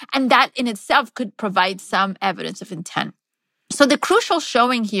other, and that in itself could provide some evidence of intent. So the crucial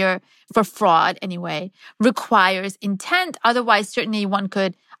showing here for fraud, anyway, requires intent. Otherwise, certainly one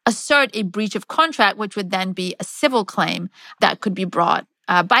could assert a breach of contract, which would then be a civil claim that could be brought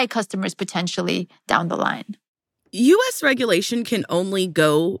by customers potentially down the line. U.S. regulation can only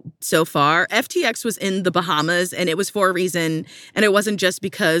go so far. FTX was in the Bahamas, and it was for a reason, and it wasn't just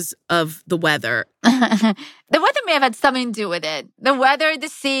because of the weather. The weather may have had something to do with it. The weather, the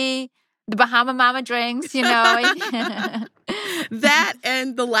sea, the Bahama Mama drinks, That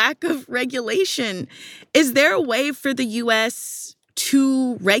and the lack of regulation. Is there a way for the U.S.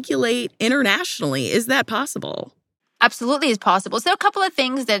 to regulate internationally? Is that possible? Absolutely is possible. So a couple of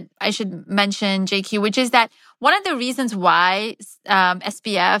things that I should mention, JQ, which is that one of the reasons why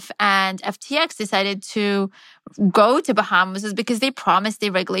SBF and FTX decided to go to Bahamas is because they promised a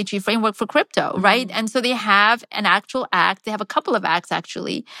regulatory framework for crypto, right? And so they have an actual act. They have a couple of acts,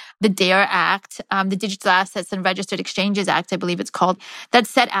 actually. The DARE Act, the Digital Assets and Registered Exchanges Act, I believe it's called, that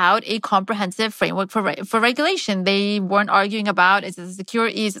set out a comprehensive framework for regulation. They weren't arguing about it's a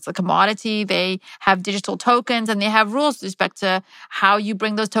securities, it's a commodity. They have digital tokens, and they have rules with respect to how you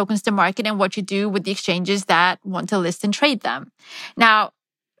bring those tokens to market and what you do with the exchanges that want to list and trade them. Now,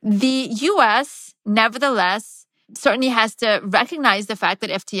 the U.S., nevertheless, certainly has to recognize the fact that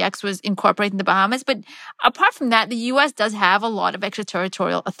FTX was incorporated in the Bahamas. But apart from that, the U.S. does have a lot of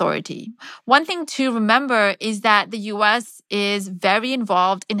extraterritorial authority. One thing to remember is that the U.S. is very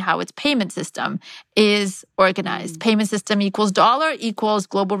involved in how its payment system is organized. Payment system equals dollar, equals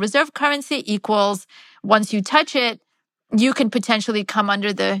global reserve currency, equals once you touch it, you can potentially come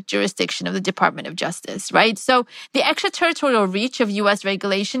under the jurisdiction of the Department of Justice, right? So the extraterritorial reach of U.S.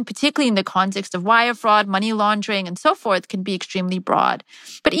 regulation, particularly in the context of wire fraud, money laundering, and so forth, can be extremely broad.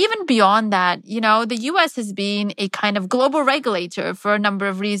 But even beyond that, the U.S. has been a kind of global regulator for a number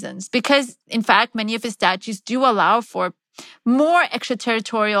of reasons, because, in fact, many of its statutes do allow for more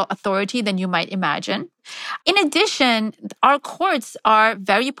extraterritorial authority than you might imagine. In addition, our courts are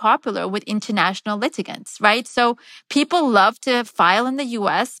very popular with international litigants, right? So people love to file in the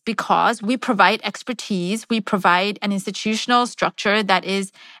U.S. because we provide expertise, we provide an institutional structure that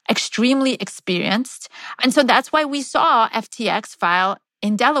is extremely experienced. And so that's why we saw FTX file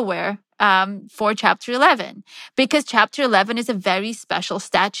in Delaware for Chapter 11, because Chapter 11 is a very special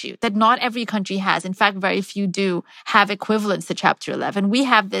statute that not every country has. In fact, very few do have equivalents to Chapter 11. We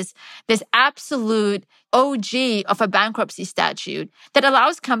have this absolute OG of a bankruptcy statute that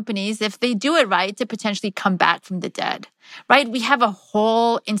allows companies, if they do it right, to potentially come back from the dead, right? We have a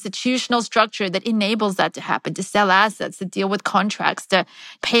whole institutional structure that enables that to happen, to sell assets, to deal with contracts, to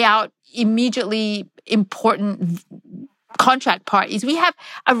pay out immediately important contract parties. We have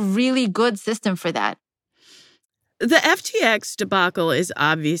a really good system for that. The FTX debacle is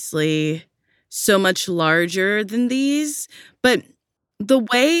obviously so much larger than these, but the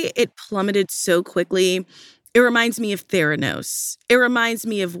way it plummeted so quickly, it reminds me of Theranos. It reminds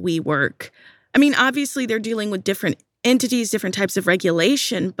me of WeWork. I mean, obviously they're dealing with different entities, different types of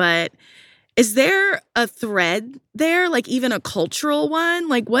regulation, but is there a thread there, like even a cultural one?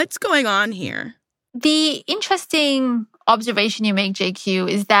 Like, what's going on here? The interesting observation you make, JQ,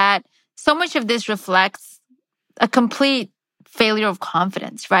 is that so much of this reflects a complete failure of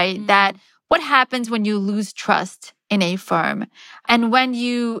confidence, right? Mm-hmm. That what happens when you lose trust in a firm and when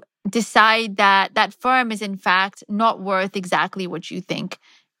you decide that that firm is in fact not worth exactly what you think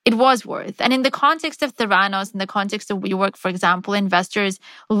it was worth. And in the context of Theranos, in the context of WeWork, for example, investors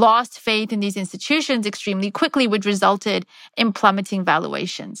lost faith in these institutions extremely quickly, which resulted in plummeting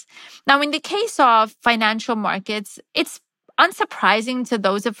valuations. Now, in the case of financial markets, it's unsurprising to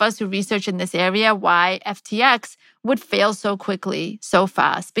those of us who research in this area why FTX would fail so quickly, so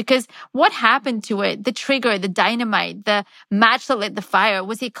fast. Because what happened to it, the trigger, the dynamite, the match that lit the fire,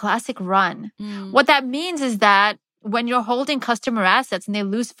 was a classic run. What that means is that when you're holding customer assets and they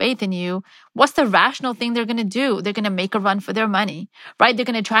lose faith in you, what's the rational thing they're going to do? They're going to make a run for their money, right? They're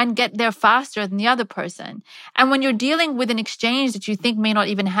going to try and get there faster than the other person. And when you're dealing with an exchange that you think may not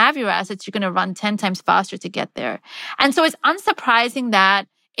even have your assets, you're going to run 10 times faster to get there. And so it's unsurprising that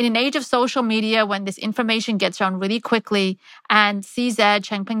in an age of social media, when this information gets around really quickly, and CZ,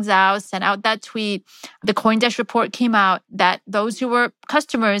 Changpeng Zhao, sent out that tweet, the CoinDesk report came out that those who were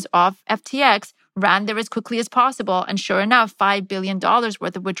customers of FTX ran there as quickly as possible. And sure enough, $5 billion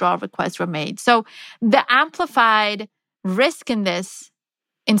worth of withdrawal requests were made. So the amplified risk in this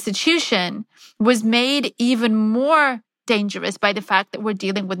institution was made even more dangerous by the fact that we're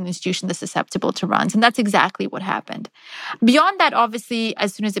dealing with an institution that's susceptible to runs. And that's exactly what happened. Beyond that, obviously,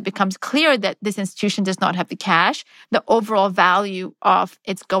 as soon as it becomes clear that this institution does not have the cash, the overall value of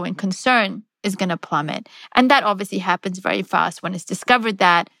its going concern is going to plummet. And that obviously happens very fast when it's discovered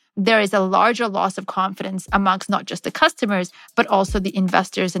that there is a larger loss of confidence amongst not just the customers, but also the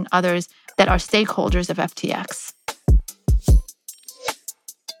investors and others that are stakeholders of FTX.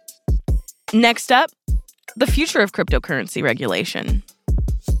 Next up, the future of cryptocurrency regulation.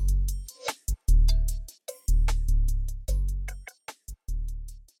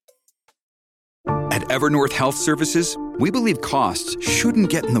 At Evernorth Health Services, we believe costs shouldn't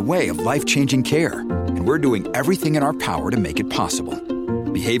get in the way of life-changing care, and we're doing everything in our power to make it possible.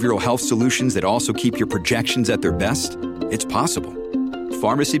 Behavioral health solutions that also keep your projections at their best? It's possible.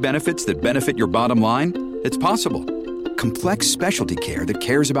 Pharmacy benefits that benefit your bottom line? It's possible. Complex specialty care that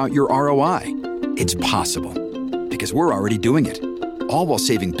cares about your ROI? It's possible. Because we're already doing it. All while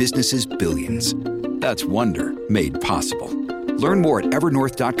saving businesses billions. That's Wonder made possible. Learn more at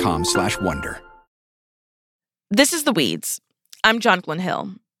evernorth.com/wonder. This is The Weeds. I'm Jonquilyn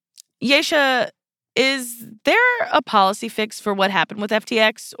Hill. Yesha, is there a policy fix for what happened with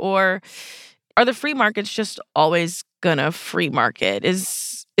FTX, or are the free markets just always gonna free market?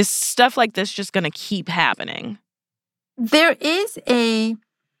 Is stuff like this just gonna keep happening? There is a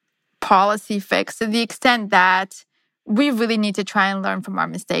policy fix to the extent that we really need to try and learn from our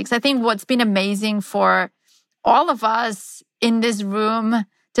mistakes. I think what's been amazing for all of us in this room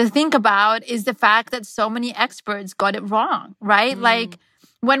to think about is the fact that so many experts got it wrong, right? Like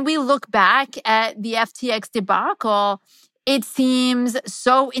when we look back at the FTX debacle, it seems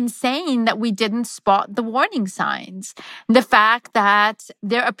so insane that we didn't spot the warning signs. The fact that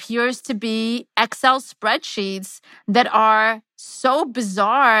there appears to be Excel spreadsheets that are so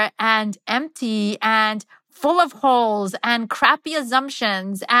bizarre and empty and full of holes and crappy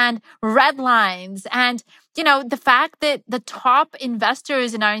assumptions and red lines. And, you know, the fact that the top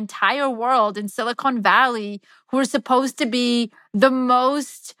investors in our entire world in Silicon Valley, who are supposed to be the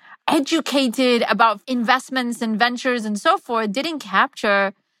most educated about investments and ventures and so forth, didn't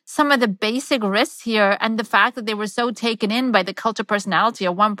capture some of the basic risks here. And the fact that they were so taken in by the cult of personality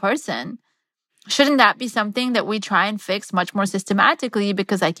of one person. Shouldn't that be something that we try and fix much more systematically?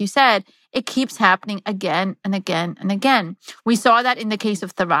 Because like you said, it keeps happening again and again and again. We saw that in the case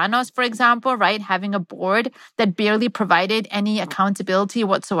of Theranos, for example, right? Having a board that barely provided any accountability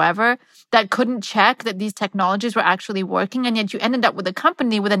whatsoever, that couldn't check that these technologies were actually working. And yet you ended up with a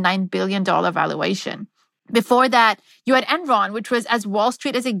company with a $9 billion valuation. Before that, you had Enron, which was as Wall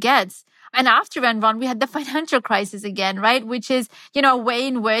Street as it gets. And after Enron, we had the financial crisis again, right? Which is, you know, a way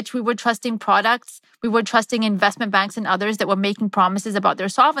in which we were trusting products, we were trusting investment banks and others that were making promises about their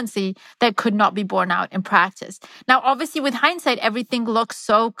solvency that could not be borne out in practice. Now, obviously, with hindsight, everything looks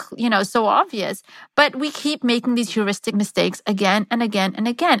so, so obvious, but we keep making these heuristic mistakes again and again and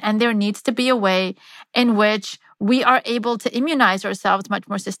again. And there needs to be a way in which we are able to immunize ourselves much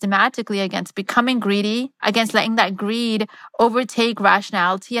more systematically against becoming greedy, against letting that greed overtake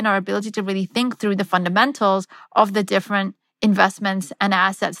rationality and our ability to really think through the fundamentals of the different investments and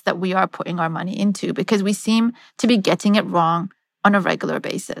assets that we are putting our money into, because we seem to be getting it wrong on a regular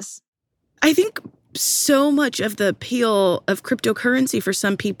basis. I think so much of the appeal of cryptocurrency for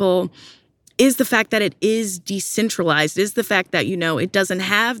some people is the fact that it is decentralized, is the fact that, it doesn't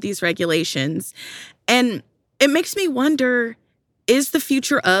have these regulations. And it makes me wonder, is the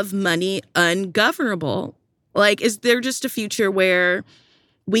future of money ungovernable? Like, is there just a future where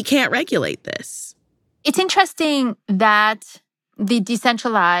we can't regulate this? It's interesting that the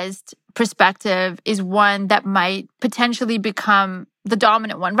decentralized perspective is one that might potentially become the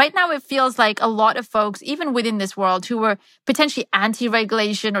dominant one. Right now, it feels like a lot of folks, even within this world, who were potentially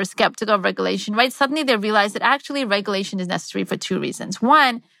anti-regulation or skeptical of regulation, right? Suddenly they realize that actually regulation is necessary for two reasons.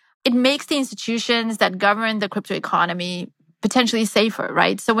 One, it makes the institutions that govern the crypto economy potentially safer,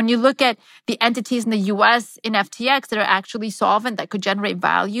 right? So when you look at the entities in the US in FTX that are actually solvent, that could generate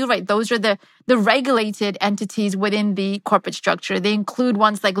value, right? Those are the regulated entities within the corporate structure. They include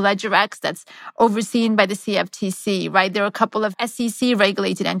ones like LedgerX that's overseen by the CFTC, right? There are a couple of SEC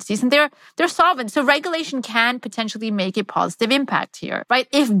regulated entities and they're solvent. So regulation can potentially make a positive impact here, right?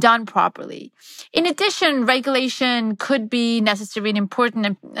 If done properly. In addition, regulation could be necessary and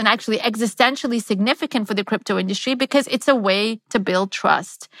important and actually existentially significant for the crypto industry because it's a way to build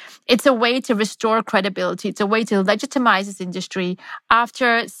trust. It's a way to restore credibility. It's a way to legitimize this industry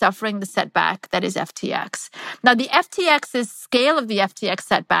after suffering the setback that is FTX. Now, the scale of the FTX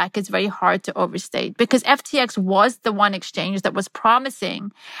setback is very hard to overstate because FTX was the one exchange that was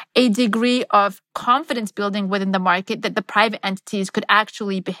promising a degree of confidence building within the market that the private entities could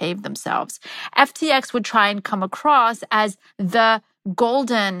actually behave themselves. FTX would try and come across as the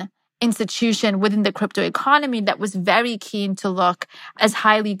golden institution within the crypto economy that was very keen to look as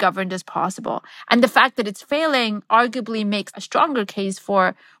highly governed as possible. And the fact that it's failing arguably makes a stronger case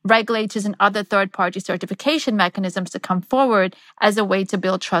for regulators and other third-party certification mechanisms to come forward as a way to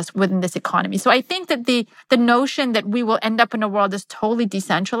build trust within this economy. So I think that the notion that we will end up in a world that's totally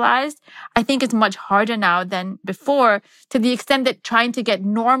decentralized, I think is much harder now than before, to the extent that trying to get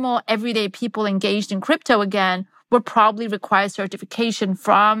normal, everyday people engaged in crypto again would probably require certification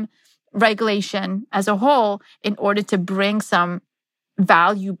from regulation as a whole in order to bring some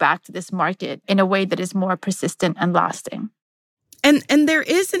value back to this market in a way that is more persistent and lasting. And there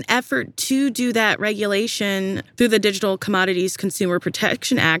is an effort to do that regulation through the Digital Commodities Consumer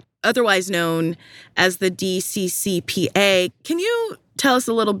Protection Act, otherwise known as the DCCPA. Can you tell us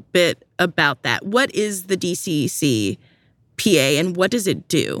a little bit about that? What is the DCCPA and what does it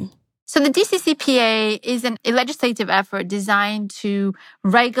do? So the DCCPA is a legislative effort designed to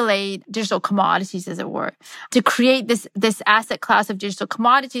regulate digital commodities, as it were, to create this asset class of digital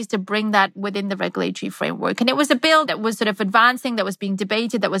commodities, to bring that within the regulatory framework. And it was a bill that was sort of advancing, that was being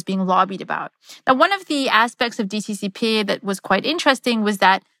debated, that was being lobbied about. Now, one of the aspects of DCCPA that was quite interesting was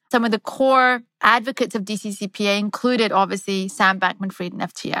that some of the core advocates of DCCPA included, obviously, Sam Bankman-Fried and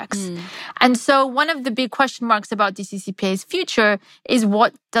FTX. And so one of the big question marks about DCCPA's future is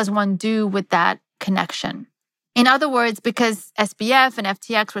what does one do with that connection? In other words, because SBF and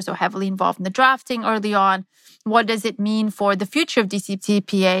FTX were so heavily involved in the drafting early on, what does it mean for the future of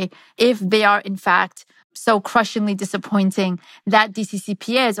DCCPA if they are, in fact, so crushingly disappointing that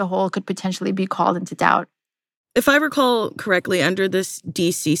DCCPA as a whole could potentially be called into doubt? If I recall correctly, under this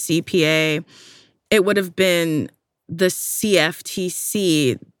DCCPA, it would have been the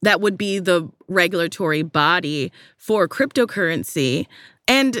CFTC that would be the regulatory body for cryptocurrency.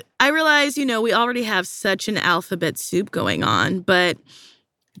 And I realize, we already have such an alphabet soup going on, but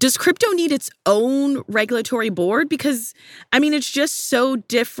does crypto need its own regulatory board? Because, it's just so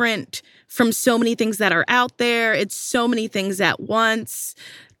different from so many things that are out there. It's so many things at once.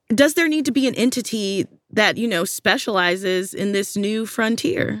 Does there need to be an entity that, specializes in this new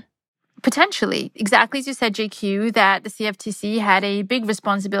frontier? Potentially. Exactly as you said, JQ, that the CFTC had a big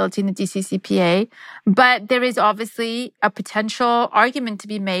responsibility in the DCCPA. But there is obviously a potential argument to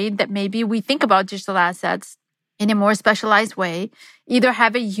be made that maybe we think about digital assets in a more specialized way, either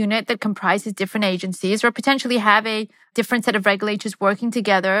have a unit that comprises different agencies or potentially have a different set of regulators working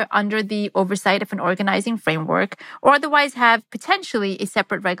together under the oversight of an organizing framework, or otherwise have potentially a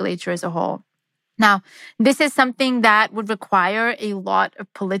separate regulator as a whole. Now, this is something that would require a lot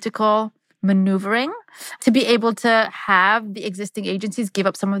of political maneuvering to be able to have the existing agencies give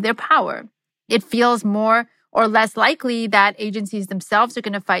up some of their power. It feels more or less likely that agencies themselves are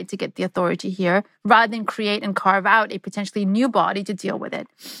going to fight to get the authority here rather than create and carve out a potentially new body to deal with it.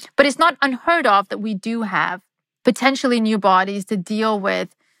 But it's not unheard of that we do have potentially new bodies to deal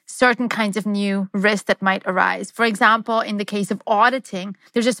with certain kinds of new risks that might arise. For example, in the case of auditing,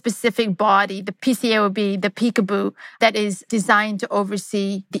 there's a specific body, the PCAOB, the Peekaboo, that is designed to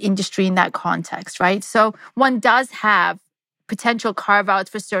oversee the industry in that context, right? So one does have potential carve-outs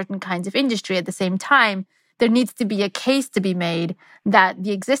for certain kinds of industry. At the same time, there needs to be a case to be made that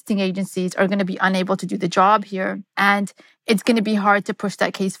the existing agencies are going to be unable to do the job here. And it's going to be hard to push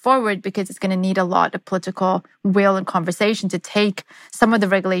that case forward because it's going to need a lot of political will and conversation to take some of the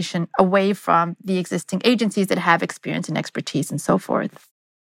regulation away from the existing agencies that have experience and expertise and so forth.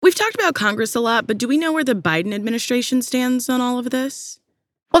 We've talked about Congress a lot, but do we know where the Biden administration stands on all of this?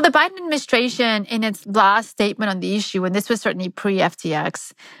 Well, the Biden administration, in its last statement on the issue, and this was certainly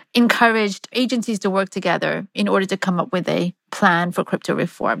pre-FTX, encouraged agencies to work together in order to come up with a plan for crypto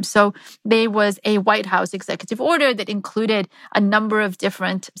reform. So there was a White House executive order that included a number of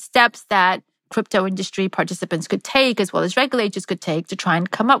different steps that crypto industry participants could take, as well as regulators could take, to try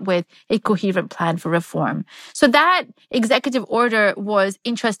and come up with a coherent plan for reform. So that executive order was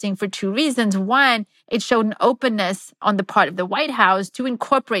interesting for two reasons. One, it showed an openness on the part of the White House to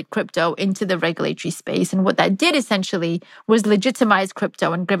incorporate crypto into the regulatory space. And what that did essentially was legitimize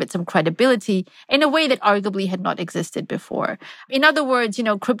crypto and give it some credibility in a way that arguably had not existed before. In other words,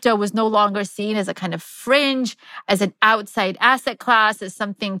 crypto was no longer seen as a kind of fringe, as an outside asset class, as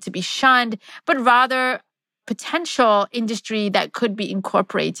something to be shunned, but rather potential industry that could be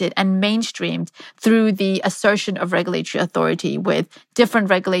incorporated and mainstreamed through the assertion of regulatory authority, with different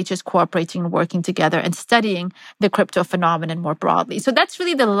regulators cooperating and working together and studying the crypto phenomenon more broadly. So that's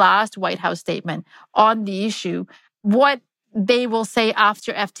really the last White House statement on the issue. What they will say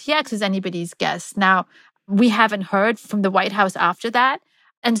after FTX is anybody's guess. Now, we haven't heard from the White House after that.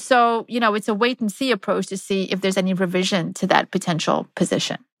 And so, it's a wait and see approach to see if there's any revision to that potential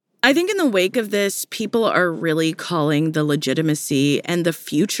position. I think in the wake of this, people are really calling the legitimacy and the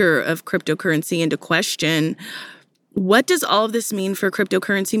future of cryptocurrency into question. What does all of this mean for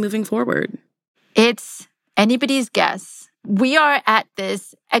cryptocurrency moving forward? It's anybody's guess. We are at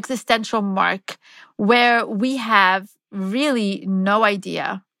this existential mark where we have really no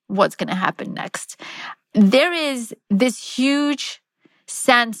idea what's going to happen next. There is this huge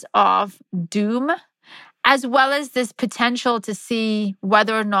sense of doom, as well as this potential to see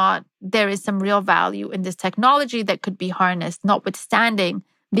whether or not there is some real value in this technology that could be harnessed, notwithstanding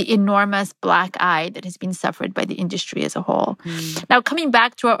the enormous black eye that has been suffered by the industry as a whole. Now, coming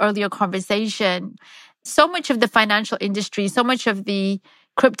back to our earlier conversation, so much of the financial industry, so much of the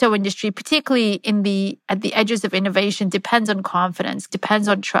crypto industry, particularly at the edges of innovation, depends on confidence, depends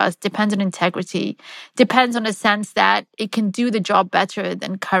on trust, depends on integrity, depends on a sense that it can do the job better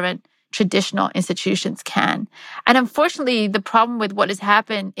than current traditional institutions can. And unfortunately, the problem with what has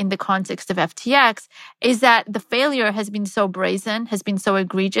happened in the context of FTX is that the failure has been so brazen, has been so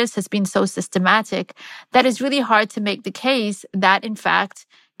egregious, has been so systematic, that it's really hard to make the case that, in fact,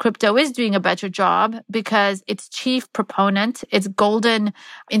 crypto is doing a better job because its chief proponent, its golden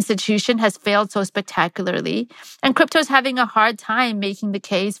institution, has failed so spectacularly. And crypto is having a hard time making the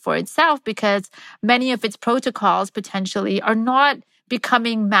case for itself because many of its protocols potentially are not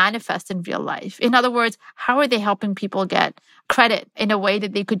becoming manifest in real life? In other words, how are they helping people get credit in a way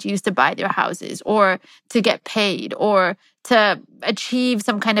that they could use to buy their houses or to get paid or to achieve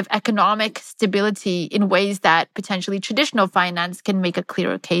some kind of economic stability in ways that potentially traditional finance can make a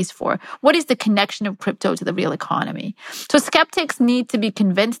clearer case for? What is the connection of crypto to the real economy? So skeptics need to be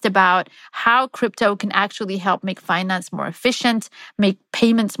convinced about how crypto can actually help make finance more efficient, make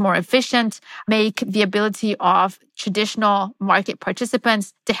payments more efficient, make the ability of traditional market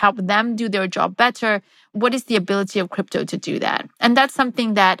participants to help them do their job better. What is the ability of crypto to do that? And that's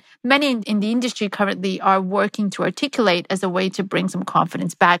something that many in the industry currently are working to articulate as a way to bring some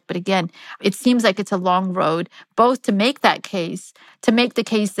confidence back. But again, it seems like it's a long road, both to make that case, to make the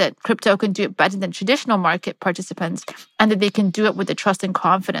case that crypto can do it better than traditional market participants, and that they can do it with the trust and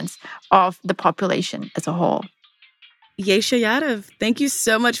confidence of the population as a whole. Yesha Yadav, thank you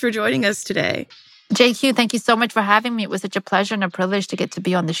so much for joining us today. JQ, thank you so much for having me. It was such a pleasure and a privilege to get to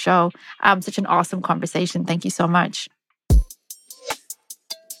be on the show. Such an awesome conversation. Thank you so much.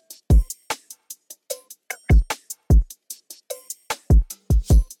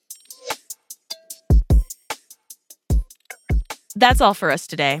 That's all for us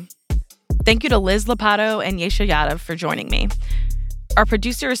today. Thank you to Liz Lopatto and Yesha Yadav for joining me. Our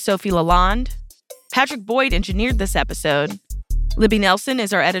producer is Sophie Lalonde. Patrick Boyd engineered this episode. Libby Nelson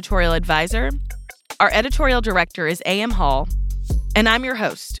is our editorial advisor. Our editorial director is A.M. Hall. And I'm your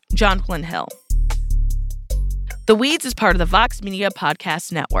host, Jonquilyn Hill. The Weeds is part of the Vox Media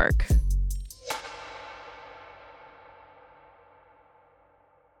Podcast Network.